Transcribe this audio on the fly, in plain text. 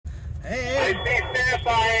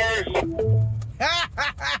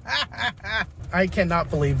I cannot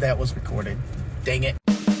believe that was recorded. Dang it.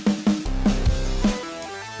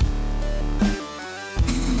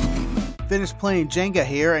 Finished playing Jenga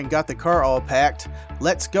here and got the car all packed.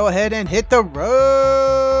 Let's go ahead and hit the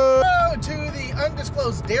road to the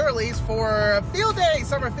undisclosed Dairleys for Field Day,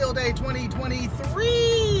 Summer Field Day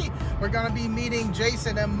 2023. We're going to be meeting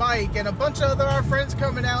Jason and Mike and a bunch of our friends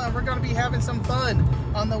coming out, and we're going to be having some fun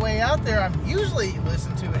on the way out there. I'm usually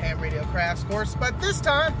listening to a ham radio crash course, but this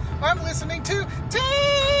time I'm listening to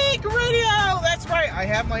Take Radio. That's right, I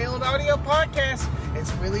have my own audio podcast.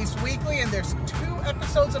 It's released weekly, and there's 2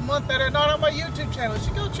 episodes a month that are not on my YouTube channel. You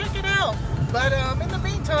should go check it out. But in the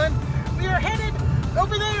meantime, we are headed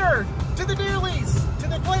over there to the Dairleys, to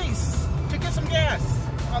the place, to get some gas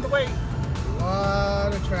on the way. A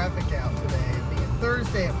lot of traffic out today, being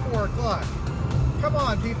Thursday at 4 o'clock. Come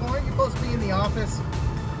on, people, aren't you supposed to be in the office?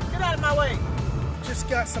 Get out of my way. Just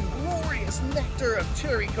got some glorious nectar of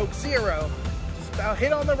Cherry Coke Zero. Just about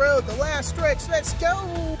hit on the road, the last stretch. Let's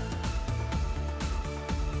go.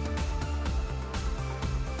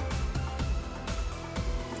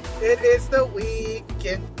 It is the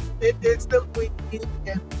weekend. It is the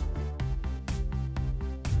weekend.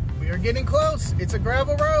 We are getting close. It's a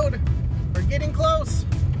gravel road. We're getting close.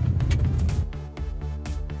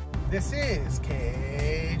 This is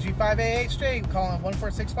KG5AHJ calling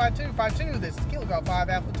 1465252. This is Kilo Golf 5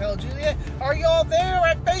 Alpha Hotel Juliet. Are y'all there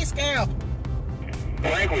at base camp?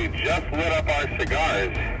 Frank, we just lit up our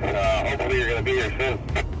cigars. Hopefully you're going to be here soon.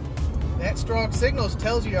 That strong signals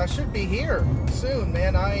tells you I should be here soon,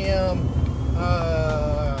 man. I am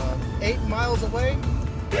 8 miles away.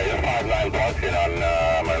 Yeah, you're 5'9" plus here on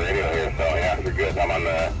my radio here, so yeah, you're good. I'm on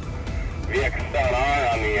the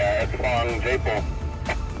VX7R on the Epsilon J-Pole.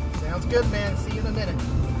 Sounds good, man. See you in a minute.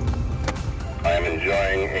 I am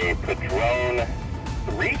enjoying a Patron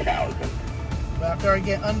 3000. Well, after I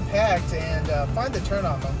get unpacked and find the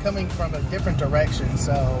turnoff, I'm coming from a different direction,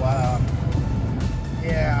 so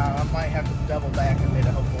yeah, I might have to double back a bit,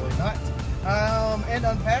 hopefully not. And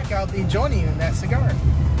unpack, I'll be joining you in that cigar.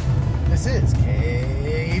 This is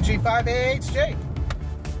KG5AHJ.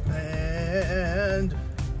 And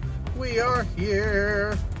we are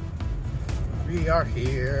here. We are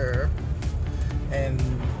here. And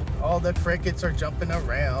all the crickets are jumping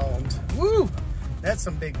around. Woo! That's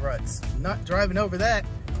some big ruts. Not driving over that.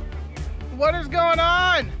 What is going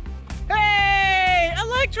on? Hey,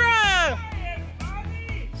 Electra!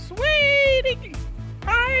 Sweet!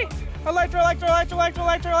 Hi! Electra.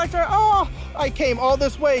 Oh, I came all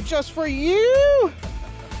this way just for you.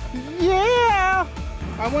 Yeah!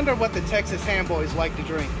 I wonder what the Texas ham boys like to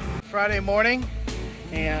drink. Friday morning,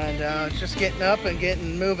 and just getting up and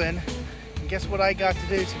getting moving. And guess what I got to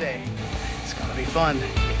do today? It's gonna be fun.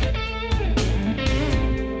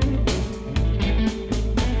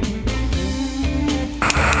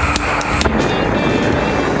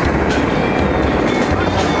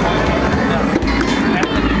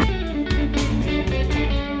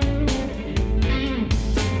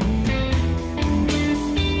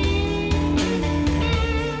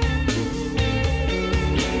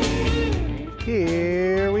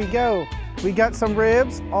 Here we go. We got some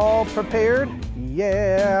ribs all prepared.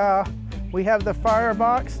 Yeah. We have the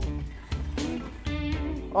firebox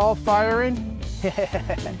all firing.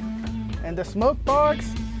 And the smoke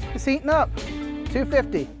box is heating up.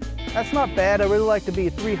 250. That's not bad. I really like to be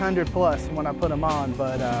 300 plus when I put them on,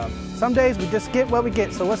 but some days we just get what we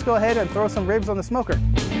get. So let's go ahead and throw some ribs on the smoker.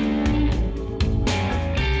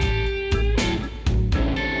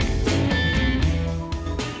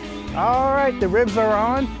 All right, the ribs are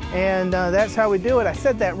on, and that's how we do it. I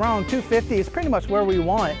said that wrong. 250 is pretty much where we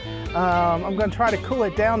want. I'm going to try to cool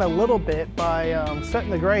it down a little bit by setting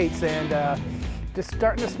the grates and just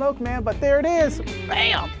starting to smoke, man. But there it is.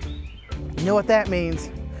 Bam! You know what that means.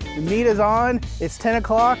 The meat is on. It's 10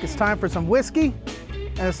 o'clock. It's time for some whiskey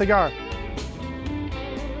and a cigar.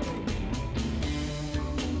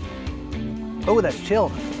 Oh, that's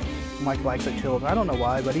chilled. Mike likes it chilled. I don't know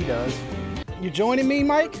why, but he does. You joining me,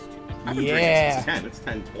 Mike? I've been drinking since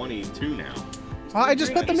 10. It's 10:22 now. Oh, I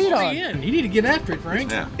just put the meat on. You need to get after it, Frank.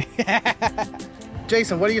 Yeah.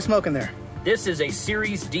 Jason, what are you smoking there? This is a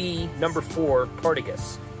Series D number 4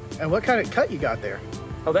 Partagas. And what kind of cut you got there?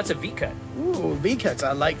 Oh, that's a V-cut. Ooh, V-cuts.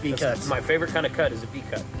 I like V-cuts. My favorite kind of cut is a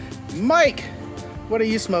V-cut. Mike, what are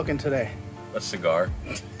you smoking today? A cigar.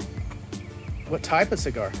 What type of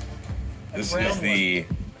cigar? This is the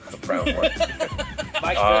brown one.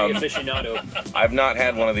 Mike's very aficionado. I've not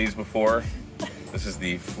had one of these before. This is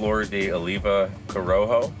the Flor de Oliva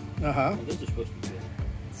Corojo. Uh-huh. Those are supposed to be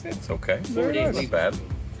good. It's okay. Very nice. Not bad.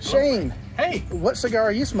 Shane. Hey, What cigar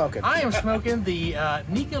are you smoking? I am smoking the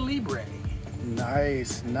Nica Libre.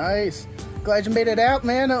 Nice, nice. Glad you made it out,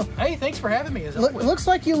 man. Hey, thanks for having me. As always. Looks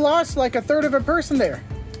like you lost like a third of a person there.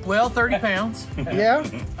 Well, 30 pounds. Yeah?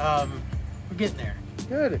 We're getting there.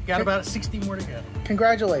 Good. Got about 60 more to go.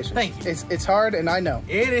 Congratulations. Thank you. It's hard, and I know.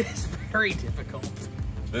 It is very difficult.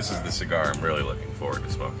 This is the cigar I'm really looking forward to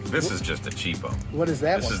smoking. This is just a cheapo. What is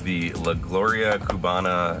that This one? is the La Gloria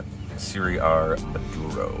Cubana Cigars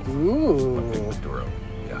Maduro. Ooh. Maduro.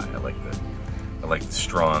 Yeah, I like the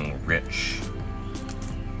strong, rich,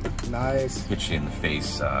 Nice. hit you in the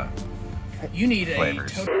face You need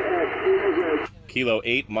flavors. Kilo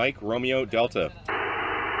 8, Mike, Romeo, Delta.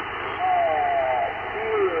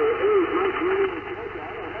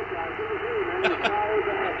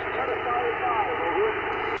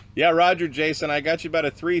 Yeah, Roger, Jason, I got you about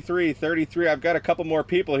a 3-3-33. I've got a couple more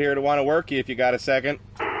people here to want to work you if you got a second.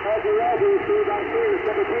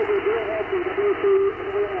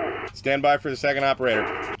 Stand by for the second operator.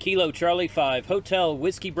 Kilo Charlie 5, Hotel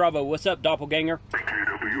Whiskey Bravo. What's up, doppelganger?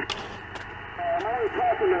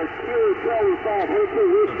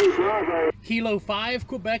 Kilo 5,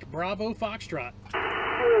 Quebec Bravo Foxtrot.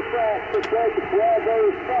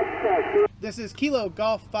 This is Kilo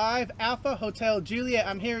Golf 5 Alpha Hotel Juliet.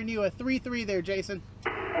 I'm hearing you a 3-3 there, Jason.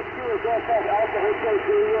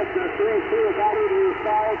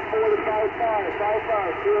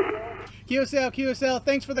 QSL,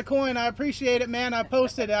 thanks for the coin. I appreciate it, man. I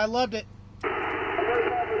posted it. I loved it.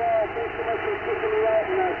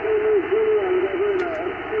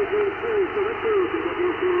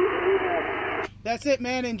 That's it,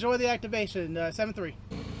 man. Enjoy the activation. 7-3.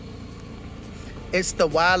 It's the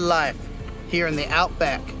wildlife here in the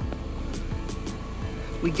outback.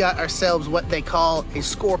 We got ourselves what they call a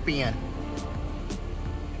scorpion.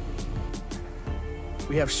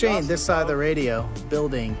 We have Shane this side of the radio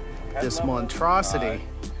building this monstrosity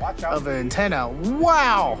of an antenna.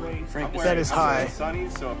 Wow! That is high. Sunny,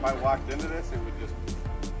 so if I walked into this, it would just.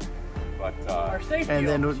 But And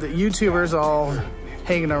then the YouTubers all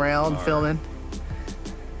hanging around, filming,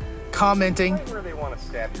 commenting. where they want to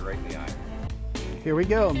stab you right in the eye. Here we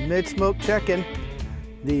go, mid-smoke check-in.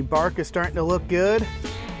 The bark is starting to look good.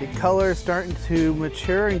 The color is starting to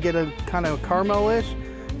mature and get a kind of caramelish.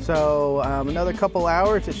 So another couple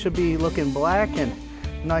hours, it should be looking black and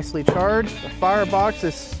nicely charred. The firebox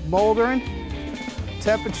is smoldering.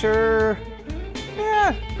 Temperature,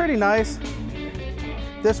 yeah, pretty nice.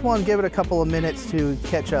 This one, give it a couple of minutes to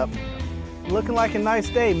catch up. Looking like a nice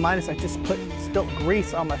day, minus I just spilt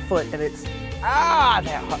grease on my foot and it's,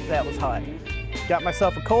 that was hot. Got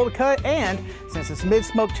myself a cold cut, and since it's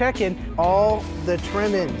mid-smoke check-in, all the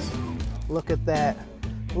trimmings. Look at that.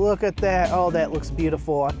 Look at that. Oh, that looks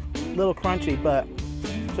beautiful. A little crunchy, but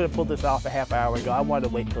should have pulled this off a half hour ago. I wanted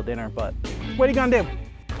to wait until dinner, but what are you gonna do?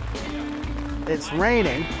 It's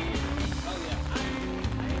raining.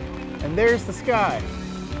 And there's the sky.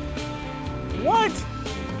 What?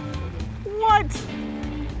 What?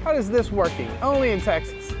 How is this working? Only in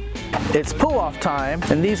Texas. It's pull-off time,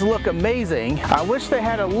 and these look amazing. I wish they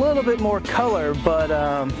had a little bit more color, but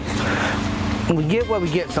we get what we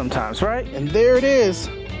get sometimes, right? And there it is.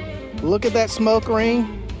 Look at that smoke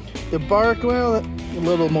ring. The bark, well, a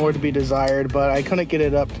little more to be desired, but I couldn't get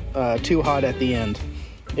it up too hot at the end.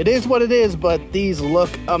 It is what it is, but these look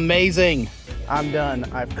amazing. I'm done.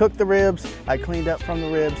 I've cooked the ribs. I cleaned up from the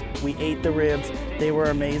ribs. We ate the ribs. They were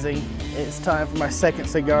amazing. It's time for my second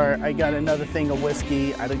cigar. I got another thing of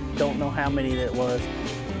whiskey. I don't know how many that was.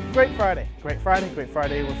 Great Friday. Great Friday. Great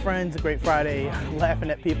Friday with friends. Great Friday laughing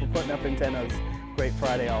at people putting up antennas. Great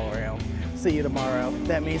Friday all around. See you tomorrow.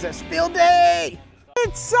 That means it's field day.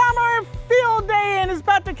 It's summer field day and it's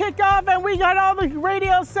about to kick off, and we got all the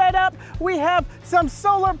radios set up. We have some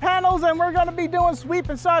solar panels and we're gonna be doing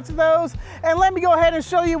sweeping shots of those. And let me go ahead and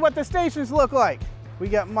show you what the stations look like. We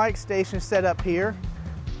got Mike's station set up here.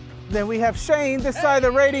 Then we have Shane this side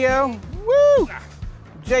of the radio. Woo!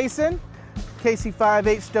 Jason,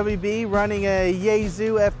 KC5HWB running a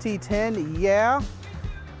Yaesu FT10, yeah.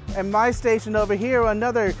 And my station over here,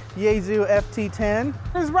 another Yaesu FT10.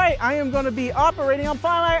 That's right, I am gonna be operating on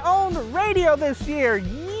my own radio this year,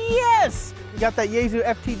 yes! We got that Yaesu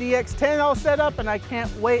FTDX10 all set up and I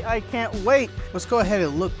can't wait, I can't wait. Let's go ahead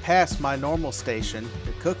and look past my normal station,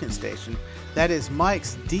 the cooking station. That is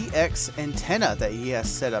Mike's DX antenna that he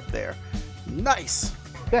has set up there. Nice!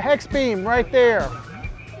 The hex beam right there,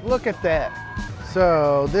 look at that.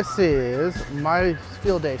 So this is my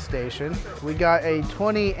field day station. We got a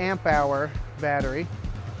 20 amp hour battery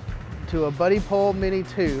to a Buddy Pole Mini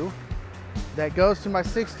 2 that goes to my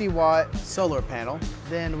 60-watt solar panel.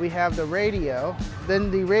 Then we have the radio.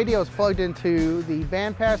 Then the radio is plugged into the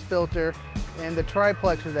bandpass filter and the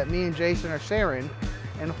triplexer that me and Jason are sharing.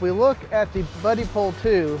 And if we look at the Buddy Pole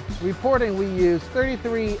 2, reporting we use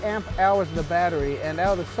 33 amp hours of the battery, and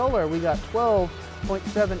out of the solar we got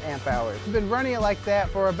 12.7 amp hours. We've been running it like that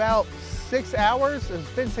for about 6 hours. It's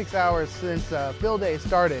been 6 hours since field day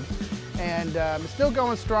started, and it's still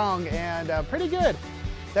going strong and pretty good.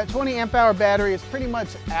 That 20 amp hour battery is pretty much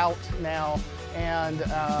out now, and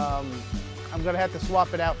I'm gonna have to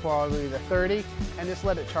swap it out for probably the 30 and just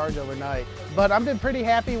let it charge overnight. But I've been pretty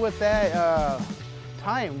happy with that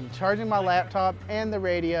time, charging my laptop and the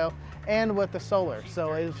radio and with the solar.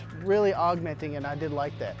 So it's really augmenting, and I did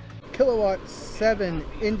like that. Kilowatt 7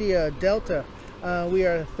 India Delta. We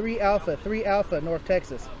are 3 Alpha, North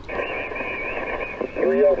Texas.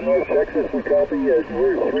 3 Alpha, North Texas, we copy.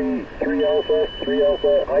 We're 3 Alpha,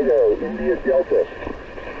 Idaho, India Delta.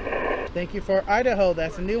 Thank you for Idaho.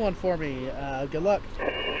 That's a new one for me. Good luck.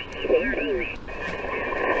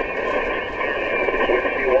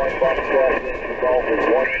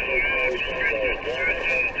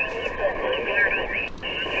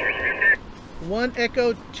 One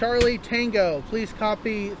Echo Charlie Tango. Please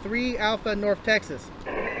copy 3 Alpha, North Texas.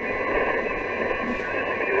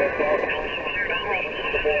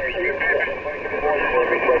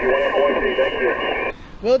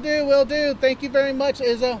 Will do, will do. Thank you very much,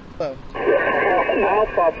 Izzo.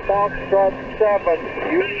 Alpha Foxtrot 7,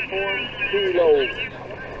 Uniform Kilo.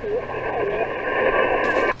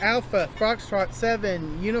 Alpha Foxtrot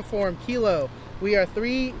 7, Uniform Kilo. We are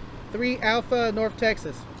 3 Alpha, North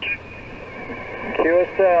Texas.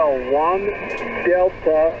 QSL 1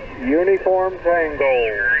 Delta Uniform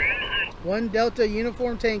Tango. 1 Delta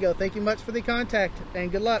Uniform Tango. Thank you much for the contact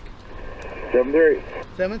and good luck. 7-3.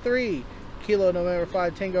 7-3. Kilo November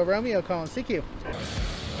 5 Tango Romeo calling CQ.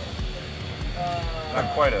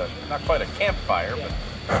 Not quite a campfire,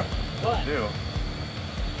 but will do.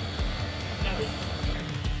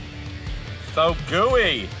 So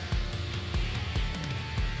gooey.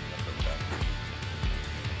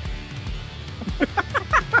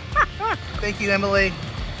 Thank you, Emily.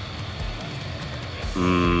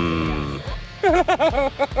 Mmm.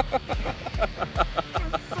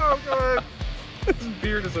 So good. This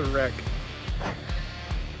beard is a wreck.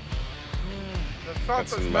 The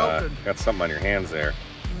chocolate's melted. Got something on your hands there,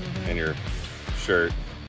 and your shirt.